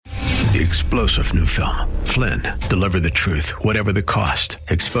The explosive new film, Flynn, deliver the truth, whatever the cost,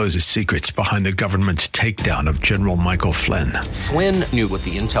 exposes secrets behind the government's takedown of General Michael Flynn. Flynn knew what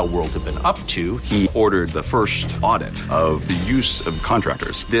the intel world had been up to. He ordered the first audit of the use of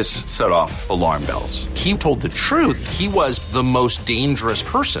contractors. This set off alarm bells. He told the truth. He was the most dangerous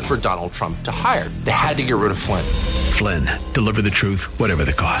person for Donald Trump to hire. They had to get rid of Flynn. Flynn, deliver the truth, whatever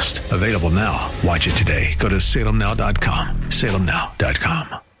the cost. Available now. Watch it today. Go to salemnow.com.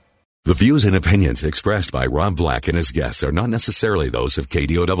 salemnow.com. The views and opinions expressed by Rob Black and his guests are not necessarily those of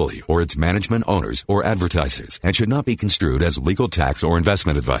KDOW or its management, owners, or advertisers and should not be construed as legal, tax, or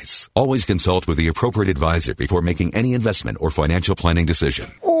investment advice. Always consult with the appropriate advisor before making any investment or financial planning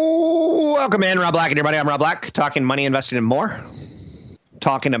decision. Welcome in, Rob Black and everybody. I'm Rob Black, talking money, investing, and more.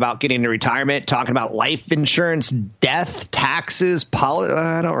 Talking about getting into retirement, talking about life insurance, death, taxes,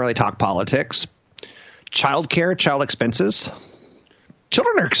 I don't really talk politics. Childcare, child expenses.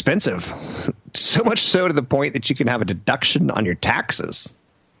 Children are expensive, so much so to the point that you can have a deduction on your taxes.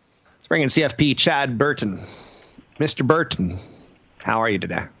 Let's bring in CFP Chad Burton. Mr. Burton, how are you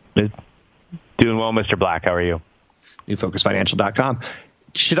today? Doing well, Mr. Black. How are you? NewFocusFinancial.com.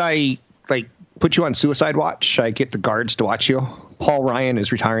 Should I put you on suicide watch? Should I get the guards to watch you? Paul Ryan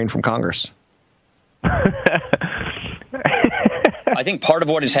is retiring from Congress. I think part of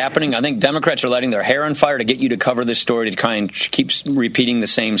what is happening, I think Democrats are letting their hair on fire to get you to cover this story, to try and keep repeating the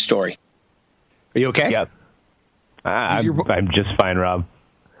same story. Are you okay? Yep. I'm just fine, Rob.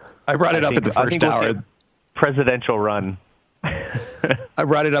 I brought it up at the first hour. Presidential run. I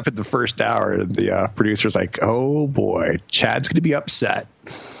brought it up at the first hour, and the producer's like, oh, boy, Chad's going to be upset.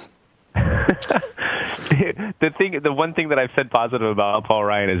 The one thing that I've said positive about Paul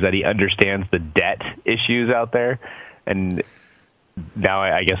Ryan is that he understands the debt issues out there, and now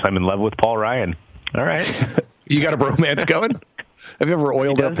I guess I'm in love with Paul Ryan. All right. You got a bromance going? Have you ever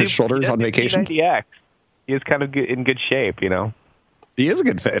oiled up his shoulders on vacation? He is kind of in good shape, you know. He is a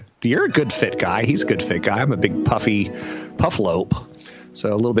good fit. You're a good fit guy. He's a good fit guy. I'm a big puffy pufflope,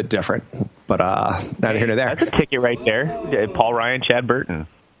 so a little bit different, but neither here nor there. That's a ticket right there. Paul Ryan, Chad Burton.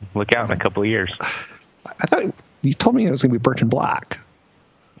 Look out in a couple of years. I thought you told me it was going to be Burton Black.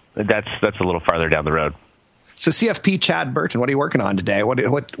 That's a little farther down the road. So CFP Chad Burton, what are you working on today?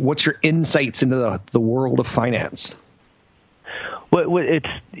 What's your insights into the world of finance?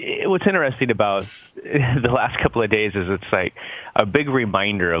 What's interesting about the last couple of days is it's like a big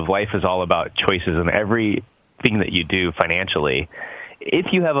reminder of life is all about choices, and everything that you do financially.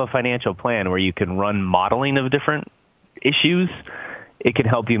 If you have a financial plan where you can run modeling of different issues, it can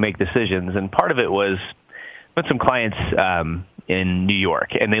help you make decisions. And part of it was with some clients in New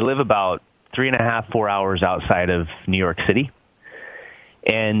York, and they live about 3.5, 4 hours outside of New York City.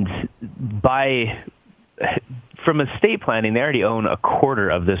 And from estate planning, they already own a quarter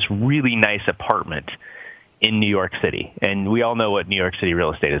of this really nice apartment in New York City. And we all know what New York City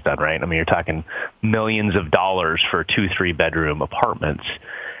real estate has done, right? I mean, you're talking millions of dollars for 2-3 bedroom apartments.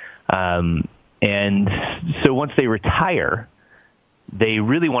 And so once they retire, they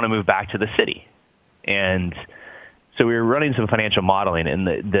really want to move back to the city. And so we were running some financial modeling, and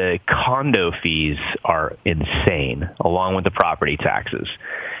the condo fees are insane, along with the property taxes.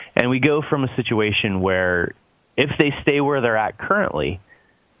 And we go from a situation where if they stay where they're at currently,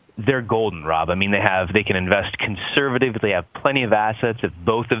 they're golden, Rob. I mean, they can invest conservatively. They have plenty of assets. If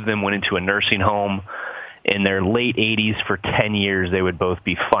both of them went into a nursing home in their late 80s for 10 years, they would both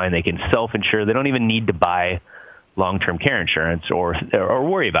be fine. They can self-insure. They don't even need to buy long-term care insurance or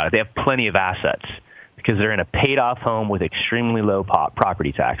worry about it. They have plenty of assets because they're in a paid-off home with extremely low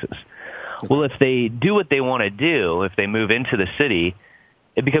property taxes. Well, if they do what they want to do, if they move into the city,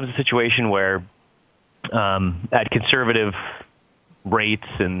 it becomes a situation where at conservative rates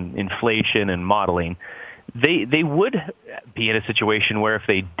and inflation and modeling, they would be in a situation where if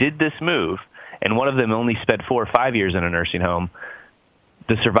they did this move and one of them only spent 4 or 5 years in a nursing home,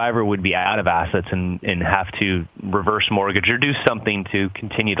 the survivor would be out of assets and have to reverse mortgage or do something to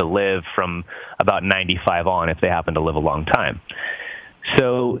continue to live from about 95 on if they happen to live a long time.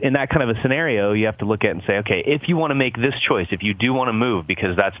 So in that kind of a scenario, you have to look at it and say, okay, if you want to make this choice, if you do want to move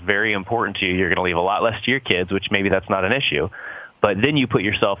because that's very important to you, you're going to leave a lot less to your kids, which maybe that's not an issue. But then you put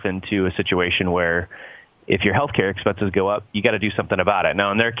yourself into a situation where if your healthcare expenses go up, you got to do something about it.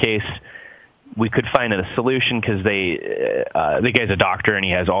 Now, in their case, we could find a solution because the guy's a doctor and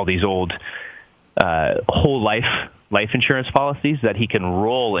he has all these old whole life insurance policies that he can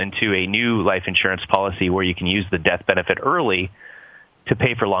roll into a new life insurance policy where you can use the death benefit early to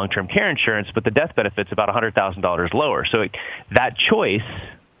pay for long-term care insurance, but the death benefit's about $100,000 lower. So that choice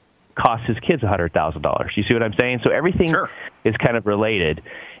costs his kids $100,000. You see what I'm saying? So everything is kind of related.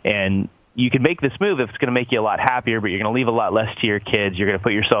 And you can make this move if it's going to make you a lot happier, but you're going to leave a lot less to your kids. You're going to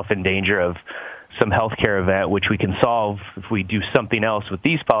put yourself in danger of some healthcare event, which we can solve if we do something else with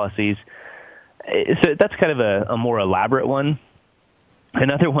these policies. So that's kind of a more elaborate one.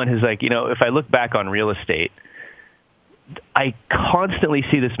 Another one is like, if I look back on real estate, I constantly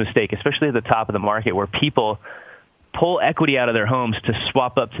see this mistake, especially at the top of the market, where people pull equity out of their homes to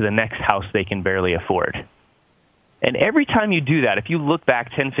swap up to the next house they can barely afford. And every time you do that, if you look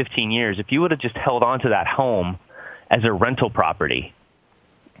back 10, 15 years, if you would have just held on to that home as a rental property,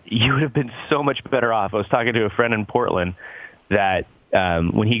 you would have been so much better off. I was talking to a friend in Portland that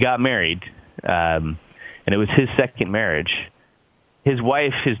when he got married, and it was his second marriage, his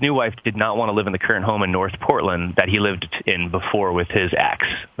new wife did not want to live in the current home in North Portland that he lived in before with his ex,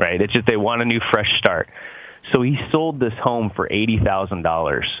 right? It's just they want a new fresh start. So he sold this home for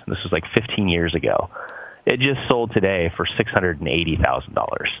 $80,000. This was like 15 years ago. It just sold today for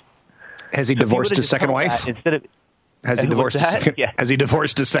 $680,000. Has he divorced his second wife? Has he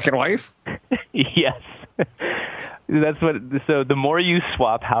divorced his second wife? Yes. So the more you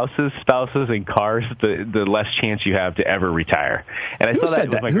swap houses, spouses, and cars, the less chance you have to ever retire. And I saw that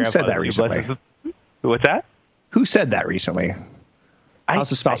with my grandfather. Who said that recently? What's that? Who said that recently?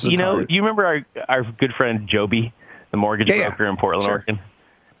 Houses, spouses, and cars. Do you remember our good friend Joby, the mortgage broker in Portland, Oregon?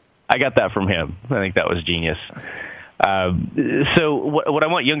 I got that from him. I think that was genius. So what I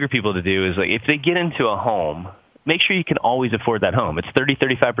want younger people to do is, like, if they get into a home, make sure you can always afford that home. It's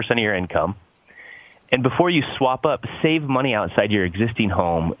 30-35% of your income. And before you swap up, save money outside your existing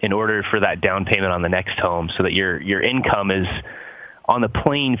home in order for that down payment on the next home, so that your income is on the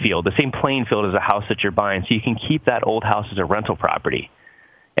playing field, the same playing field as a house that you're buying, so you can keep that old house as a rental property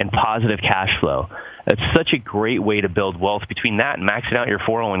and positive cash flow. That's such a great way to build wealth. Between that and maxing out your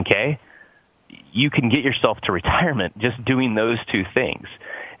 401k, you can get yourself to retirement just doing those two things,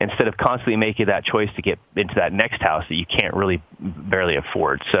 instead of constantly making that choice to get into that next house that you can't really barely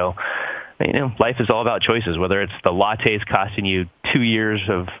afford. So, life is all about choices, whether it's the lattes costing you 2 years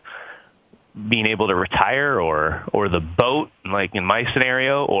of being able to retire, or the boat, like in my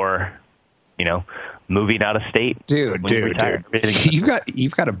scenario, or, moving out of state. Dude.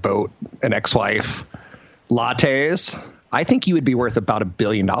 You've got a boat, an ex-wife, lattes. I think you would be worth about $1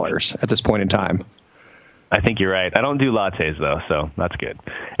 billion at this point in time. I think you're right. I don't do lattes though, so that's good.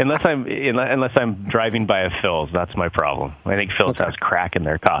 Unless I'm driving by a Phil's, that's my problem. I think Phil's has crack in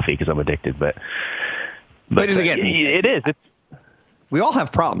their coffee because I'm addicted. But again, it is. We all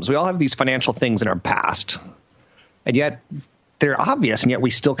have problems. We all have these financial things in our past, and yet they're obvious, and yet we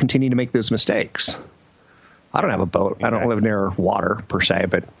still continue to make those mistakes. I don't have a boat. I don't live near water per se,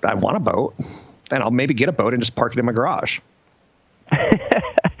 but I want a boat, and I'll maybe get a boat and just park it in my garage.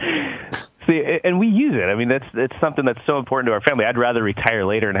 See, and we use it. I mean, it's something that's so important to our family. I'd rather retire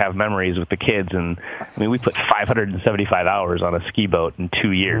later and have memories with the kids. And I mean, we put 575 hours on a ski boat in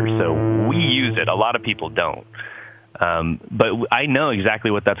 2 years, so we use it. A lot of people don't. But I know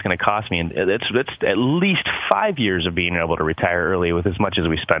exactly what that's going to cost me, and it's at least 5 years of being able to retire early with as much as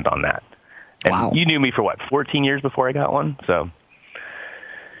we spent on that. And wow. You knew me for 14 years before I got one, so.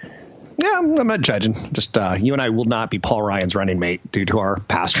 Yeah, I'm not judging. Just you and I will not be Paul Ryan's running mate due to our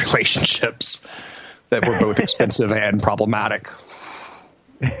past relationships that were both expensive and problematic.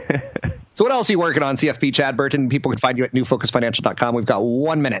 So what else are you working on, CFP Chad Burton? People can find you at newfocusfinancial.com. We've got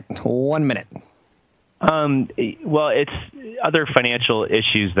 1 minute. 1 minute. Well, it's other financial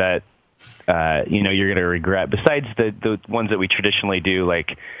issues that you're going to regret, besides the ones that we traditionally do,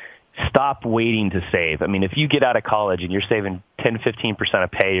 like stop waiting to save. I mean, if you get out of college and you're saving 10-15%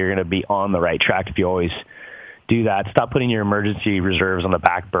 of pay, you're going to be on the right track if you always do that. Stop putting your emergency reserves on the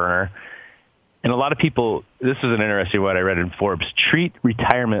back burner. And a lot of people, this is an interesting one I read in Forbes, treat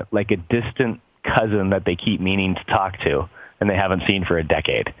retirement like a distant cousin that they keep meaning to talk to and they haven't seen for a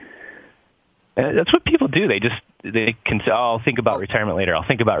decade. And that's what people do. They can say, I'll think about retirement later. I'll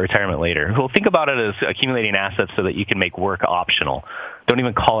think about retirement later. Well, think about it as accumulating assets so that you can make work optional. Don't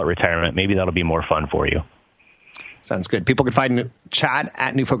even call it retirement. Maybe that'll be more fun for you. Sounds good. People can find Chad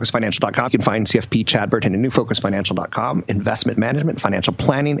at newfocusfinancial.com. You can find CFP Chad Burton at newfocusfinancial.com. Investment management, financial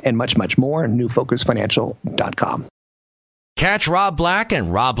planning, and much, much more. newfocusfinancial.com. Catch Rob Black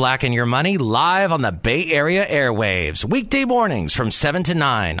and Rob Black and Your Money live on the Bay Area airwaves, weekday mornings from 7 to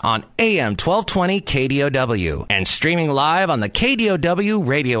 9 on AM 1220 KDOW and streaming live on the KDOW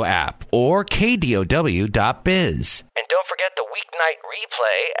radio app or KDOW.biz. And don't forget the weeknight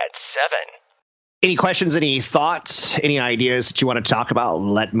replay at 7. Any questions, any thoughts, any ideas that you want to talk about,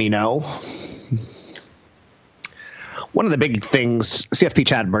 let me know. One of the big things, CFP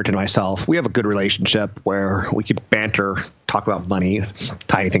Chad Merton and myself, we have a good relationship where we could banter, talk about money,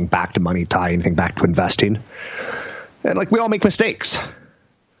 tie anything back to money, tie anything back to investing. And like we all make mistakes.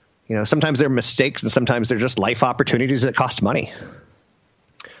 You know, sometimes they're mistakes and sometimes they're just life opportunities that cost money.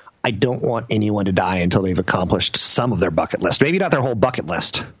 I don't want anyone to die until they've accomplished some of their bucket list. Maybe not their whole bucket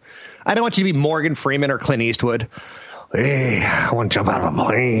list. I don't want you to be Morgan Freeman or Clint Eastwood. Hey, I want to jump out of a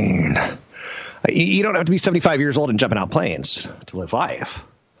plane. You don't have to be 75 years old and jumping out planes to live life,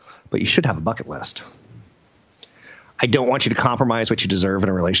 but you should have a bucket list. I don't want you to compromise what you deserve in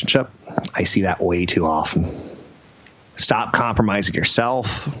a relationship. I see that way too often. Stop compromising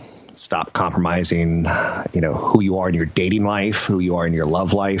yourself. Stop compromising, who you are in your dating life, who you are in your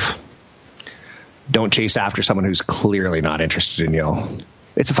love life. Don't chase after someone who's clearly not interested in you.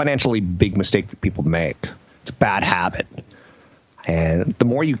 It's a financially big mistake that people make. It's a bad habit. And the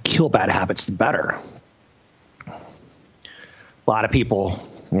more you kill bad habits, the better. A lot of people,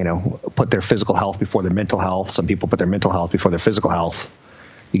 put their physical health before their mental health. Some people put their mental health before their physical health.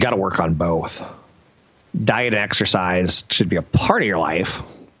 You got to work on both. Diet and exercise should be a part of your life,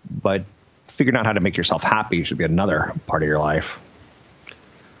 but figuring out how to make yourself happy should be another part of your life.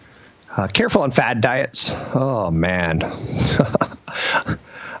 Careful on fad diets. Oh, man.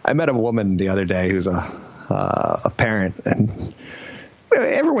 I met a woman the other day who's a parent, and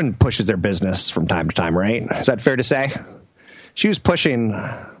everyone pushes their business from time to time, right? Is that fair to say? She was pushing,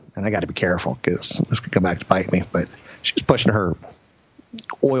 and I got to be careful because this could come back to bite me, but she was pushing her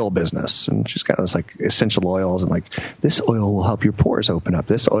oil business, and she's got this like essential oils, and like this oil will help your pores open up.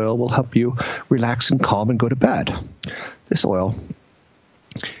 This oil will help you relax and calm and go to bed. This oil,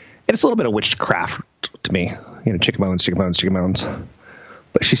 and it's a little bit of witchcraft to me, chicken bones.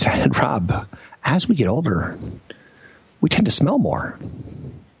 But she said, Rob, as we get older, we tend to smell more.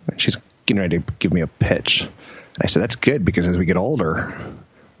 And she's getting ready to give me a pitch. And I said, that's good because as we get older,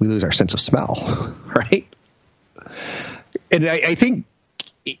 we lose our sense of smell, right? And I think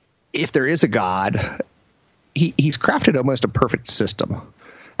if there is a God, he's crafted almost a perfect system.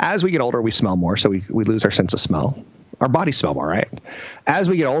 As we get older, we smell more, so we lose our sense of smell. Our bodies smell more, right? As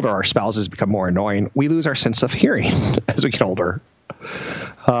we get older, our spouses become more annoying. We lose our sense of hearing as we get older.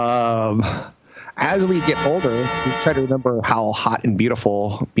 As we get older, we try to remember how hot and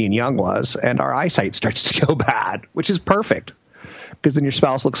beautiful being young was, and our eyesight starts to go bad, which is perfect, because then your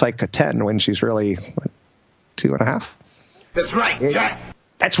spouse looks like a 10 when she's really 2.5. That's right, Jack.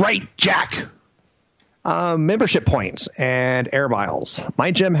 That's right, Jack. Membership points and air miles.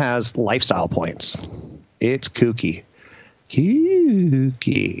 My gym has lifestyle points. It's kooky.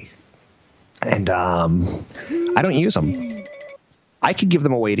 And I don't use them. I could give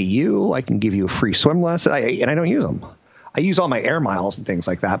them away to you. I can give you a free swim lesson, and I don't use them. I use all my air miles and things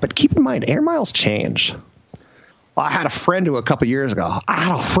like that. But keep in mind, air miles change. I had a friend who a couple years ago,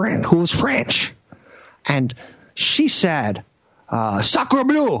 who was French. And she said, Sacre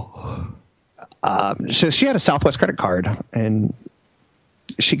Bleu. So she had a Southwest credit card, and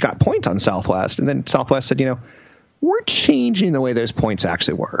she got points on Southwest. And then Southwest said, we're changing the way those points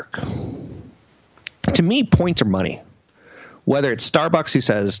actually work. To me, points are money. Whether it's Starbucks who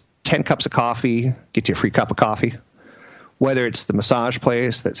says 10 cups of coffee, get you a free cup of coffee. Whether it's the massage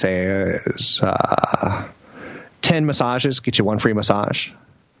place that says 10 massages, get you one free massage.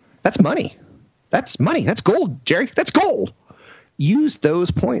 That's money. That's money. That's gold, Jerry. That's gold. Use those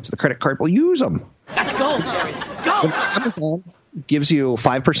points. The credit card will use them. That's gold, Jerry. Go! When Amazon gives you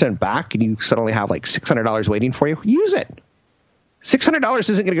 5% back and you suddenly have like $600 waiting for you, use it. $600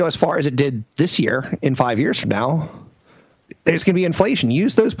 isn't going to go as far as it did this year in 5 years from now. There's going to be inflation.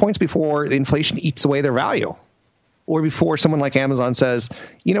 Use those points before inflation eats away their value, or before someone like Amazon says,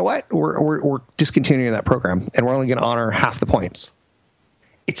 you know what, we're discontinuing that program and we're only going to honor half the points.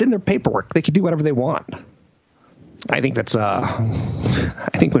 It's in their paperwork. They can do whatever they want. I think that's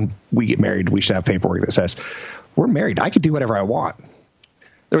I think when we get married, we should have paperwork that says we're married. I can do whatever I want.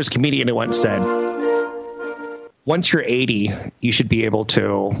 There was a comedian who once said, once you're 80, you should be able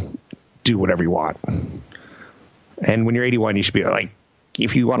to do whatever you want. And when you're 81, you should be like,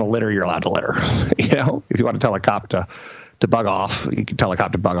 if you want to litter, you're allowed to litter. If you want to tell a cop to bug off, you can tell a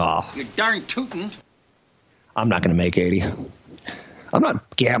cop to bug off. You're darn tootin'. I'm not going to make 80. I'm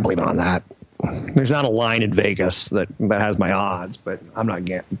not gambling on that. There's not a line in Vegas that has my odds, but I'm not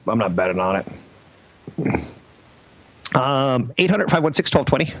betting on it.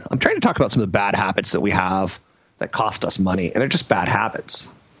 800-516-1220. I'm trying to talk about some of the bad habits that we have that cost us money, and they're just bad habits.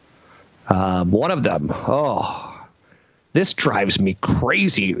 One of them, this drives me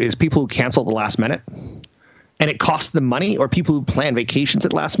crazy, is people who cancel at the last minute and it costs them money, or people who plan vacations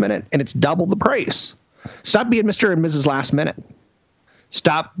at last minute and it's double the price. Stop being Mr. and Mrs. Last Minute.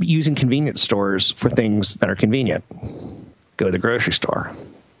 Stop using convenience stores for things that are convenient. Go to the grocery store.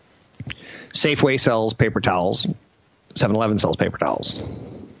 Safeway sells paper towels. 7-Eleven sells paper towels.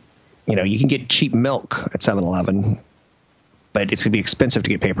 You know, you can get cheap milk at 7-Eleven, but it's going to be expensive to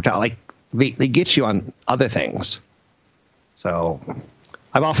get paper towel. Like, they get you on other things. So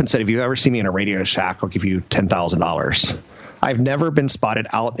I've often said, if you ever see me in a Radio Shack, I'll give you $10,000. I've never been spotted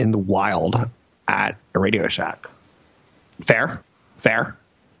out in the wild at a Radio Shack. Fair?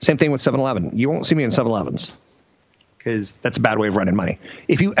 Same thing with 7-Eleven. You won't see me in 7-Elevens because that's a bad way of running money.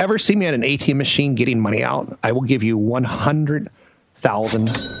 If you ever see me at an ATM machine getting money out, I will give you $100,000.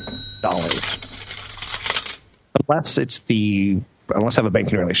 Unless I have a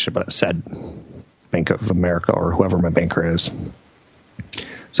banking relationship that said Bank of America or whoever my banker is.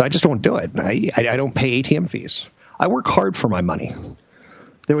 So I just don't do it. I don't pay ATM fees. I work hard for my money.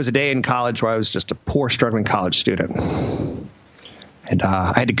 There was a day in college where I was just a poor, struggling college student. And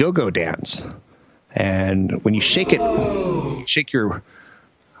I had to go dance. And when you shake your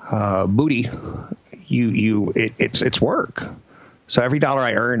booty, it's work. So every dollar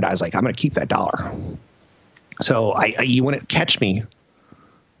I earned, I was like, I'm going to keep that dollar. So you wouldn't catch me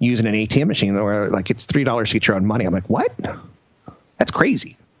using an ATM machine where like it's $3 to get your own money. I'm like, what? That's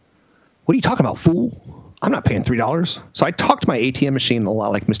crazy. What are you talking about, fool? I'm not paying $3. So I talk to my ATM machine a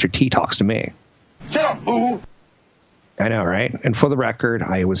lot like Mr. T talks to me. Shut up, fool. I know, right? And for the record,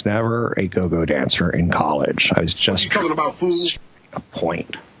 I was never a go-go dancer in college. I was just talking about, fool? A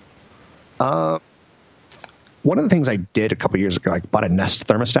point. One of the things I did a couple years ago, I bought a Nest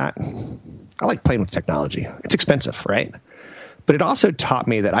thermostat. I like playing with technology. It's expensive, right? But it also taught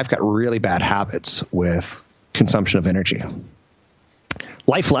me that I've got really bad habits with consumption of energy.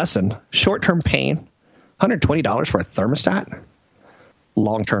 Life lesson, short-term pain, $120 for a thermostat,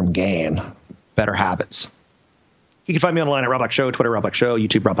 long-term gain, better habits. You can find me online at Rob Black Show, Twitter Rob Black Show,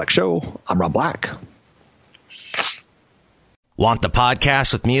 YouTube Rob Black Show. I'm Rob Black. Want the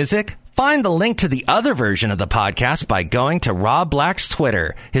podcast with music? Find the link to the other version of the podcast by going to Rob Black's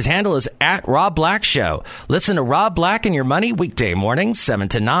Twitter. His handle is @Rob Black Show. Listen to Rob Black and Your Money weekday mornings, 7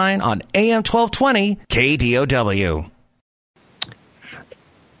 to 9 on AM 1220 KDOW.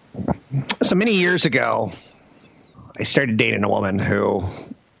 So many years ago, I started dating a woman who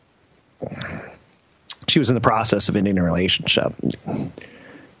she was in the process of ending a relationship.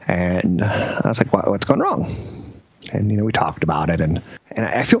 And I was like, what's going wrong? And, we talked about it. And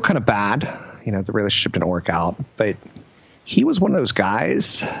I feel kind of bad. The relationship didn't work out. But he was one of those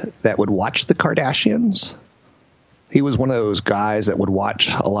guys that would watch the Kardashians. He was one of those guys that would watch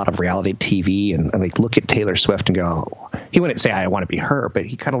a lot of reality TV and like look at Taylor Swift and go, he wouldn't say, I want to be her, but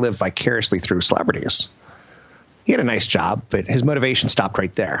he kind of lived vicariously through celebrities. He had a nice job, but his motivation stopped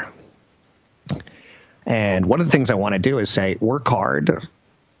right there. And one of the things I want to do is say, work hard.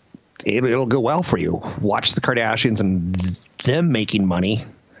 It'll go well for you. Watch the Kardashians and them making money.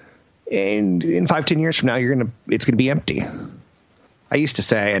 And in 5-10 years from now, it's going to be empty. I used to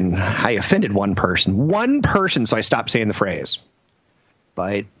say, and I offended one person, so I stopped saying the phrase.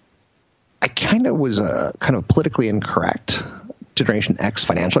 But I kind of was a kind of politically incorrect Generation X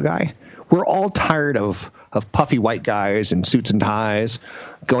financial guy. We're all tired of puffy white guys in suits and ties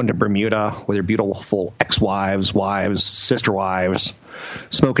going to Bermuda with their beautiful ex-wives, wives, sister wives,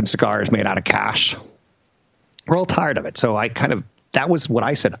 smoking cigars made out of cash. We're all tired of it. So that was what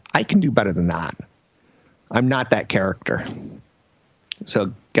I said. I can do better than that. I'm not that character.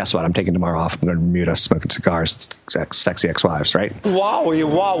 So guess what? I'm taking tomorrow off. I'm going to Bermuda, smoking cigars, sexy ex-wives, right? Wow. I'm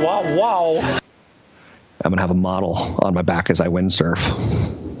going to have a model on my back as I windsurf.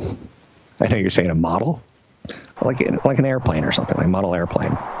 I know you're saying a model, like an airplane or something, like a model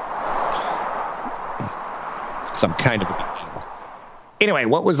airplane. Some kind of a big deal. Anyway,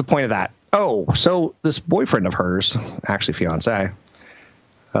 what was the point of that? Oh, so this boyfriend of hers, actually fiance,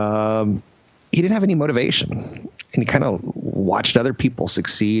 he didn't have any motivation, and he kind of watched other people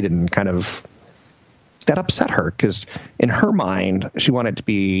succeed, and that upset her because in her mind, she wanted to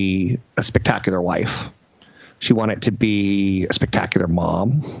be a spectacular wife. She wanted to be a spectacular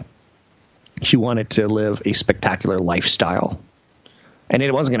mom. She wanted to live a spectacular lifestyle. And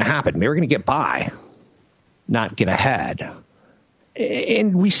it wasn't going to happen. They were going to get by, not get ahead.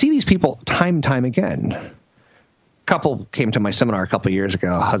 And we see these people time and time again. A couple came to my seminar a couple of years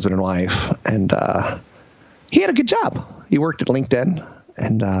ago, husband and wife, and he had a good job. He worked at LinkedIn,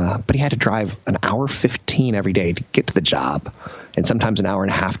 but he had to drive an hour 15 every day to get to the job, and sometimes an hour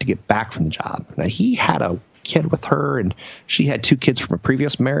and a half to get back from the job. Now, he had a kid with her, and she had 2 kids from a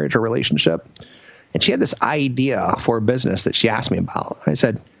previous marriage or relationship, and she had this idea for a business that she asked me about. I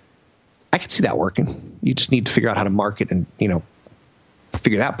said, I can see that working. You just need to figure out how to market and,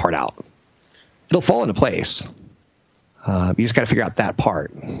 figure that part out. It'll fall into place. You just got to figure out that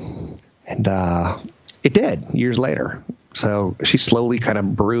part. And it did years later. So she slowly kind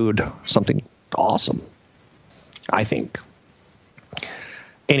of brewed something awesome, I think.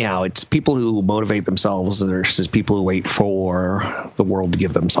 Anyhow, it's people who motivate themselves versus people who wait for the world to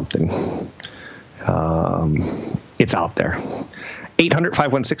give them something. It's out there.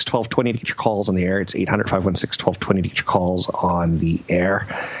 800-516-1220 to get your calls on the air. It's 800-516-1220 to get your calls on the air.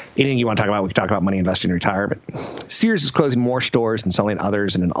 Anything you want to talk about, we can talk about money investing in retirement. Sears is closing more stores and selling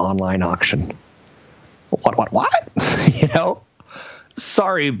others in an online auction. What?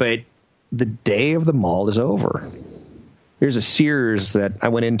 Sorry, but the day of the mall is over. There's a Sears that I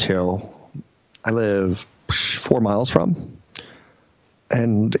went into. I live 4 miles from.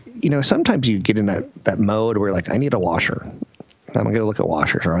 And, sometimes you get in that mode where, like, I need a washer. I'm going to go look at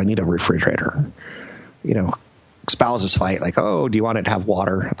washers, or I need a refrigerator. Spouses fight, like, oh, do you want it to have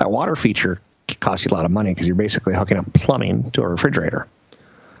water? That water feature costs you a lot of money because you're basically hooking up plumbing to a refrigerator.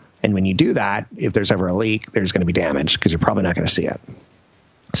 And when you do that, if there's ever a leak, there's going to be damage because you're probably not going to see it.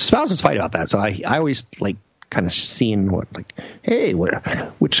 So spouses fight about that. So I always like kind of seeing hey,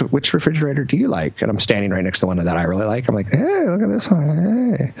 which refrigerator do you like? And I'm standing right next to one that I really like. I'm like, hey, look at this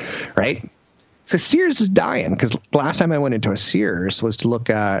one. Hey. Right? So Sears is dying because the last time I went into a Sears was to look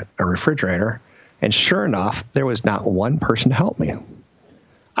at a refrigerator. And sure enough, there was not one person to help me.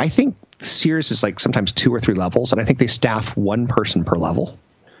 I think Sears is like sometimes 2 or 3 levels, and I think they staff one person per level.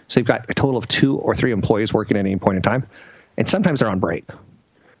 So they've got a total of 2 or 3 employees working at any point in time. And sometimes they're on break.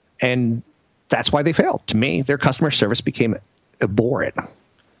 And that's why they failed. To me, their customer service became abhorrent,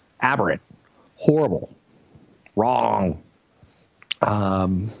 aberrant, horrible, wrong.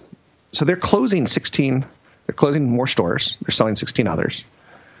 So they're closing 16. They're closing more stores. They're selling 16 others.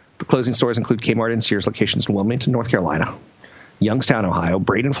 The closing stores include Kmart and Sears locations in Wilmington, North Carolina, Youngstown, Ohio,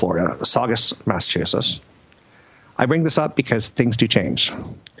 Braden, Florida, Saugus, Massachusetts. I bring this up because things do change.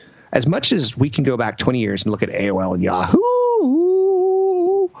 As much as we can go back 20 years and look at AOL and Yahoo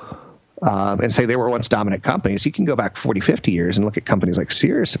and say they were once dominant companies, you can go back 40, 50 years and look at companies like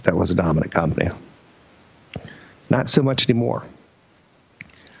Sears that was a dominant company. Not so much anymore.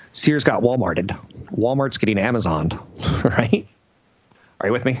 Sears got Walmarted. Walmart's getting Amazoned, right? Are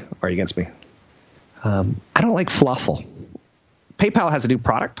you with me? Or are you against me? I don't like falafel. PayPal has a new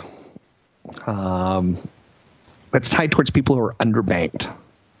product that's tied towards people who are underbanked.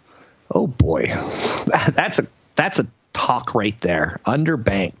 Oh boy, that's a talk right there.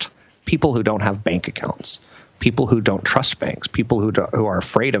 Underbanked, people who don't have bank accounts, people who don't trust banks, people who are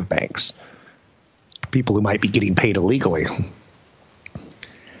afraid of banks, people who might be getting paid illegally.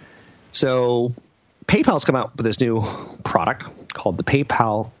 So PayPal's come out with this new product called the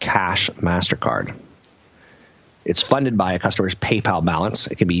PayPal Cash MasterCard. It's funded by a customer's PayPal balance.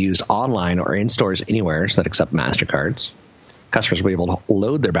 It can be used online or in stores anywhere that accept MasterCards. Customers will be able to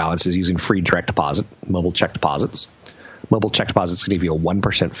load their balances using free direct deposit, mobile check deposits. Mobile check deposits can give you a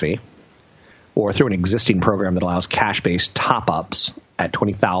 1% fee, or through an existing program that allows cash-based top-ups at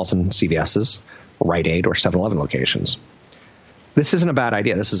 20,000 CVS's, Rite Aid, or 7-Eleven locations. This isn't a bad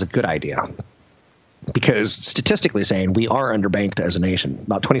idea. This is a good idea. Because statistically saying we are underbanked as a nation.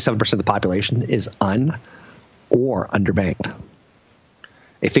 About 27% of the population is or underbanked.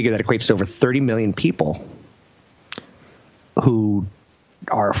 A figure that equates to over 30 million people who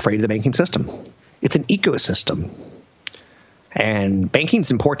are afraid of the banking system. It's an ecosystem. And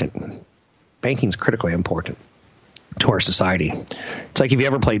banking's important. Banking's critically important to our society. It's like if you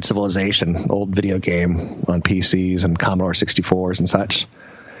ever played Civilization, old video game on PCs and Commodore 64s and such.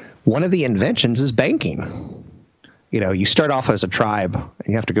 One of the inventions is banking. You start off as a tribe, and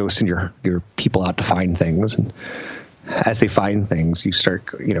you have to go send your people out to find things. And as they find things, you start,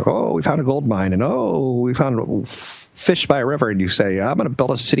 oh, we found a gold mine, and oh, we found fish by a river. And you say, I'm going to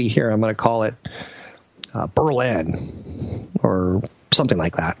build a city here. I'm going to call it Berlin or something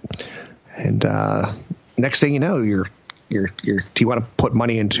like that. And next thing you know, do you want to put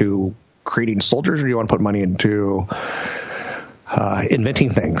money into creating soldiers, or do you want to put money into inventing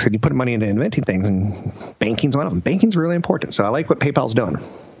things? And you put money into inventing things, and banking's one of them. Banking's really important. So I like what PayPal's doing.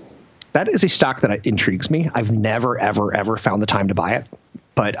 That is a stock that intrigues me. I've never, ever, ever found the time to buy it,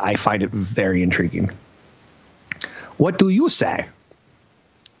 but I find it very intriguing. What do you say?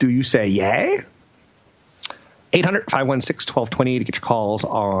 Do you say yay? 800-516-1220 to get your calls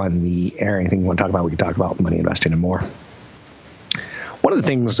on the air. Anything you want to talk about, we can talk about money investing and more. One of the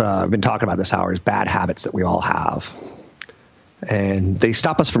things I've been talking about this hour is bad habits that we all have. And they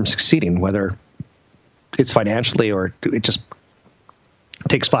stop us from succeeding, whether it's financially or it just It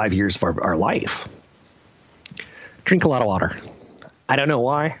takes 5 years of our life. Drink a lot of water. I don't know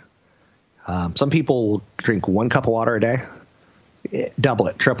why. Some people will drink 1 cup of water a day. Double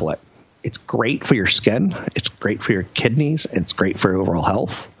it, triple it. It's great for your skin. It's great for your kidneys. It's great for your overall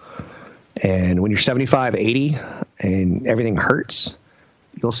health. And when you're 75, 80, and everything hurts,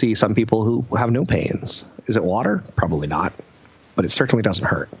 you'll see some people who have no pains. Is it water? Probably not. But it certainly doesn't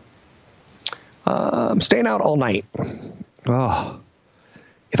hurt. Staying out all night. Oh.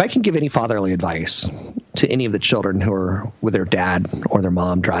 If I can give any fatherly advice to any of the children who are with their dad or their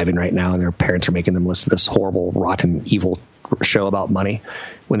mom driving right now and their parents are making them listen to this horrible, rotten, evil show about money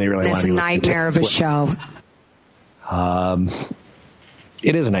when they really want to be nightmare of a show.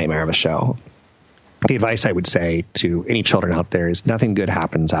 It is a nightmare of a show. The advice I would say to any children out there is nothing good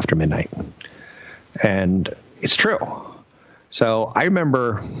happens after midnight. And it's true. So I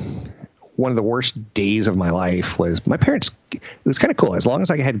remember one of the worst days of my life was my parents. It was kind of cool. As long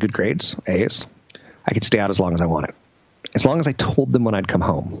as I had good grades, A's, I could stay out as long as I wanted. As long as I told them when I'd come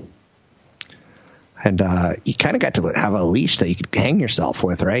home. And you kind of got to have a leash that you could hang yourself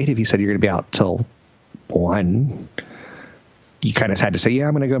with, right? If you said you're going to be out till 1, you kind of had to say, yeah,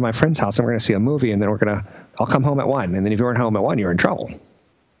 I'm going to go to my friend's house and we're going to see a movie and then I'll come home at 1. And then if you weren't home at 1, you're in trouble.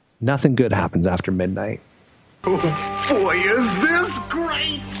 Nothing good happens after midnight. Oh, boy, is this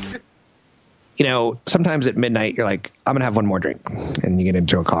great! You know, sometimes at midnight, you're like, I'm going to have one more drink. And you get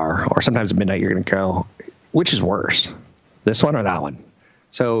into a car. Or sometimes at midnight, you're going to go, which is worse? This one or that one?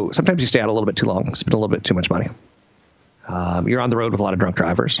 So sometimes you stay out a little bit too long, spend a little bit too much money. You're on the road with a lot of drunk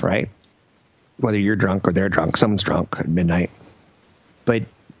drivers, right? Whether you're drunk or they're drunk, someone's drunk at midnight. But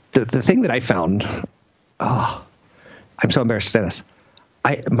the thing that I found, I'm so embarrassed to say this.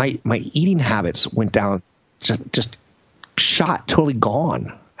 My eating habits went down, just shot, totally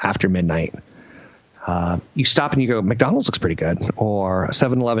gone after midnight. You stop and you go, McDonald's looks pretty good, or a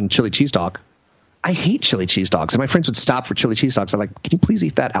 7-Eleven chili cheese dog. I hate chili cheese dogs. And my friends would stop for chili cheese dogs. I'm like, can you please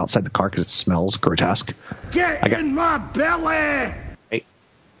eat that outside the car because it smells grotesque? Get in my belly! Hey,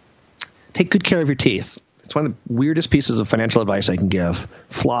 take good care of your teeth. It's one of the weirdest pieces of financial advice I can give.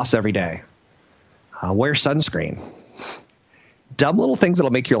 Floss every day. Wear sunscreen. Dumb little things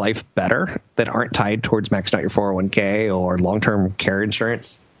that'll make your life better that aren't tied towards maxing out your 401k or long-term care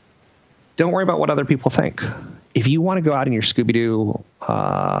insurance. Don't worry about what other people think. If you want to go out in your Scooby-Doo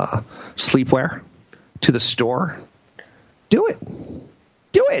sleepwear to the store, do it.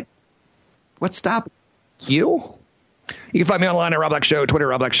 Do it. What's stopping you? You can find me online at Rob Black Show, Twitter,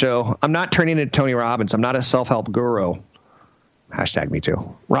 Rob Black Show. I'm not turning into Tony Robbins. I'm not a self-help guru. Hashtag me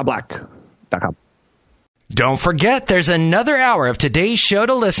too. RobBlack.com. Don't forget, there's another hour of today's show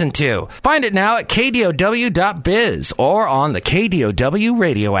to listen to. Find it now at KDOW.biz or on the KDOW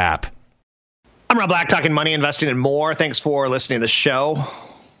radio app. I'm Rob Black, talking money, investing, and more. Thanks for listening to the show.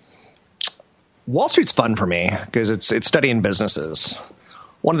 Wall Street's fun for me because it's studying businesses.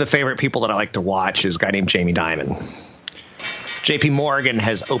 One of the favorite people that I like to watch is a guy named Jamie Dimon. JP Morgan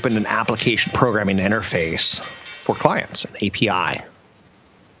has opened an application programming interface for clients, an API.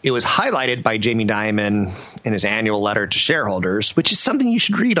 It was highlighted by Jamie Dimon in his annual letter to shareholders, which is something you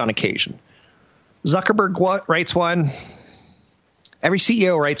should read on occasion. Zuckerberg writes one. Every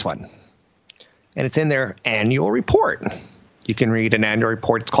CEO writes one. And it's in their annual report. You can read an annual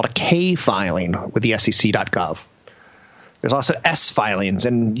report. It's called a K filing with the SEC.gov. There's also S filings.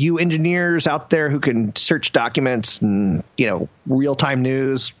 And you engineers out there who can search documents and, real-time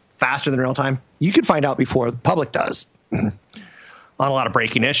news faster than real time, you can find out before the public does on a lot of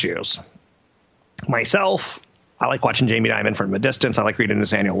breaking issues. Myself, I like watching Jamie Dimon from a distance. I like reading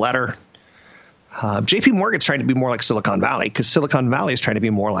his annual letter. JP Morgan's trying to be more like Silicon Valley because Silicon Valley is trying to be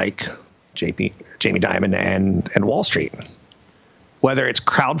more like Jamie Dimon and Wall Street. Whether it's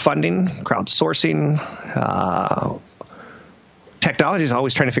crowdfunding, crowdsourcing, technology is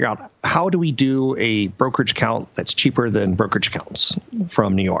always trying to figure out how do we do a brokerage account that's cheaper than brokerage accounts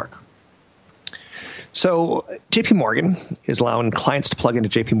from New York. So JP Morgan is allowing clients to plug into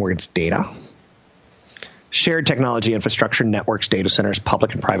JP Morgan's data. Shared technology infrastructure networks data centers,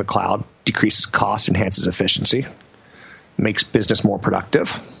 public and private cloud, decreases cost, enhances efficiency, makes business more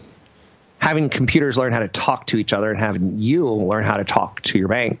productive. Having computers learn how to talk to each other and having you learn how to talk to your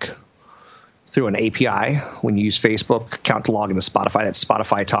bank through an API. When you use Facebook account to log into Spotify, that's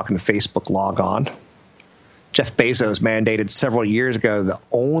Spotify talking to Facebook log on. Jeff Bezos mandated several years ago the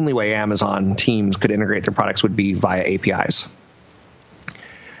only way Amazon teams could integrate their products would be via APIs.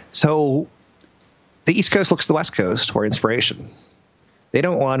 So the East Coast looks to the West Coast for inspiration. They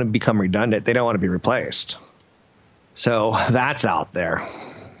don't want to become redundant. They don't want to be replaced. So that's out there.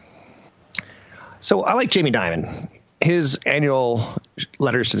 So I like Jamie Dimon. his annual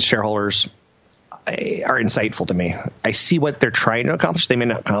letters to the shareholders are insightful to me. I see what they're trying to accomplish. They may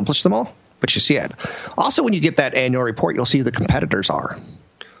not accomplish them all, but you see it. Also, when you get that annual report, you'll see who the competitors are.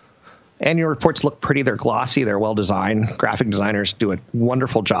 Annual reports look pretty. They're glossy. They're well-designed. Graphic designers do a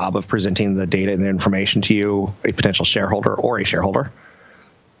wonderful job of presenting the data and the information to you, a potential shareholder or a shareholder.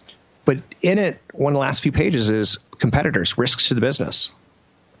 But in it, one of the last few pages is competitors, risks to the business.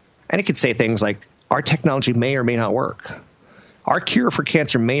 And it could say things like, our technology may or may not work. Our cure for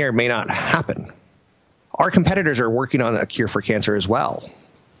cancer may or may not happen. Our competitors are working on a cure for cancer as well.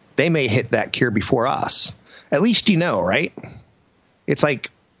 They may hit that cure before us. At least you know, right? It's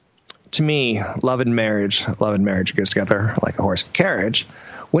like, to me, love and marriage goes together like a horse and carriage.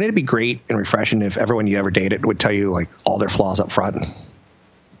 Wouldn't it be great and refreshing if everyone you ever dated would tell you like all their flaws up front?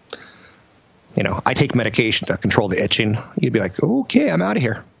 You know, I take medication to control the itching. You'd be like, okay, I'm out of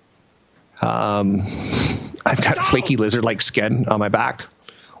here. I've got flaky lizard-like skin on my back.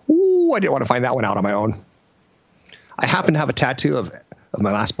 Ooh, I didn't want to find that one out on my own. I happen to have a tattoo of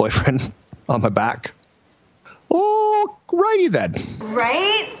my last boyfriend on my back. Oh, righty then.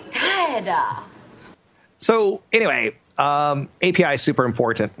 Right? Good. So anyway, API is super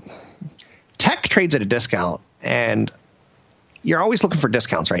important. Tech trades at a discount, and you're always looking for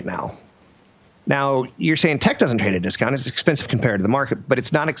discounts right now. Now, you're saying tech doesn't trade at a discount. It's expensive compared to the market, but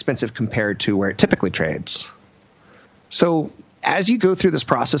it's not expensive compared to where it typically trades. So as you go through this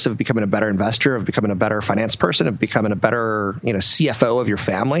process of becoming a better investor, of becoming a better finance person, of becoming a better, CFO of your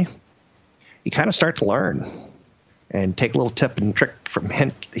family, you kind of start to learn and take a little tip and trick from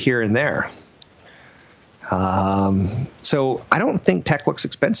hint here and there. So I don't think tech looks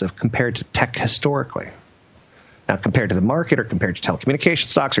expensive compared to tech historically. Now, compared to the market or compared to telecommunication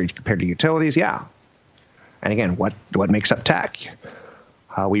stocks or compared to utilities, yeah. And again, what makes up tech?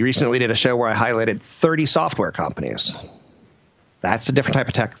 We recently did a show where I highlighted 30 software companies. That's a different type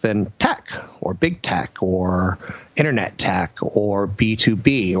of tech than tech or big tech or internet tech or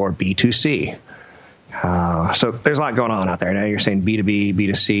B2B or B2C. So there's a lot going on out there. Now you're saying B2B,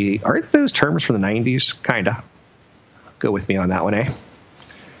 B2C. Aren't those terms from the 90s? Kind of. Go with me on that one, eh?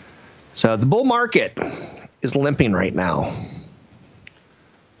 So the bull market is limping right now.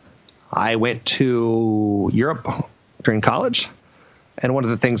 I went to Europe during college, and one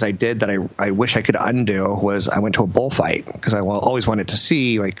of the things I did that I wish I could undo was I went to a bullfight because I always wanted to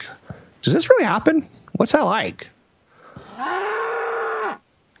see, like, does this really happen? What's that like?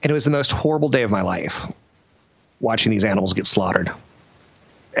 And it was the most horrible day of my life, watching these animals get slaughtered.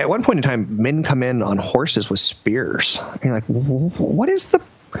 At one point in time, men come in on horses with spears. And you're like, what is the...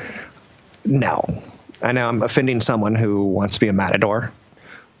 No. I know I'm offending someone who wants to be a matador,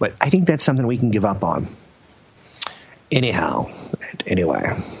 but I think that's something we can give up on. Anyway,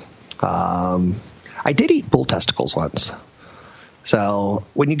 I did eat bull testicles once. So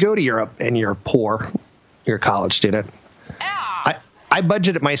when you go to Europe and you're poor, you're a college student, I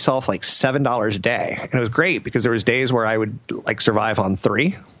budgeted myself like $7 a day. And it was great because there was days where I would like survive on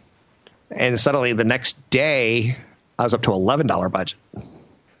 $3. And suddenly the next day I was up to $11 budget.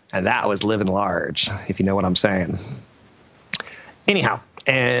 And that was living large, if you know what I'm saying. Anyhow,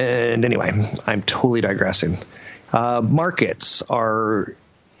 and anyway, I'm totally digressing. Markets are,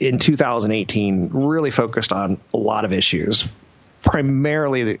 in 2018, really focused on a lot of issues,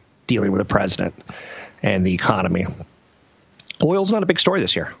 primarily dealing with the president and the economy. Oil's not a big story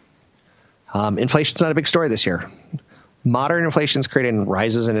this year. Inflation's not a big story this year. Moderate inflation's creating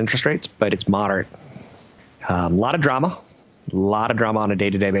rises in interest rates, but it's moderate. A lot of drama on a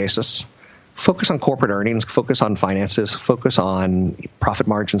day-to-day basis. Focus on corporate earnings, focus on finances, focus on profit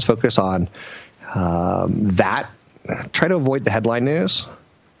margins, focus on that. Try to avoid the headline news.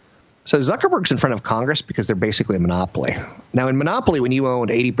 So Zuckerberg's in front of Congress because they're basically a monopoly. Now, in Monopoly, when you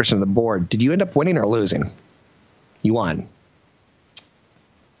owned 80% of the board, did you end up winning or losing? You won.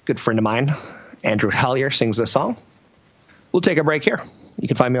 Good friend of mine, Andrew Hellier, sings this song. We'll take a break here. You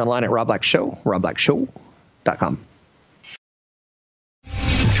can find me online at Rob Black Show, robblackshow.com.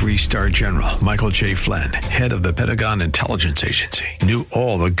 3-star General Michael J. Flynn, head of the Pentagon Intelligence Agency, knew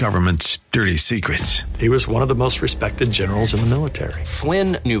all the government's dirty secrets. He was one of the most respected generals in the military.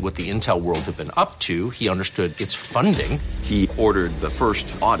 Flynn knew what the intel world had been up to. He understood its funding. He ordered the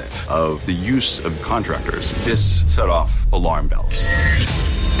first audit of the use of contractors. This set off alarm bells.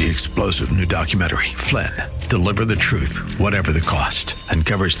 The explosive new documentary, Flynn, Deliver the Truth, Whatever the Cost,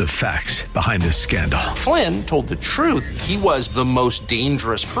 uncovers the facts behind this scandal. Flynn told the truth. He was the most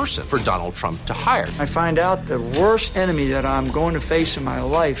dangerous person for Donald Trump to hire. I find out the worst enemy that I'm going to face in my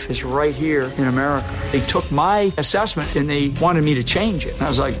life is right here in America. They took my assessment and they wanted me to change it. And I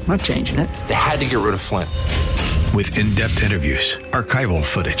was like, I'm not changing it. They had to get rid of Flynn. With in-depth interviews, archival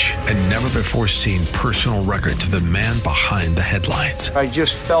footage, and never-before-seen personal records of the man behind the headlines. I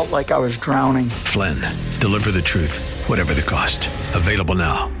just felt like I was drowning. Flynn, deliver the truth, whatever the cost. Available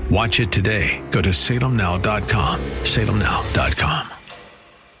now. Watch it today. Go to salemnow.com. salemnow.com.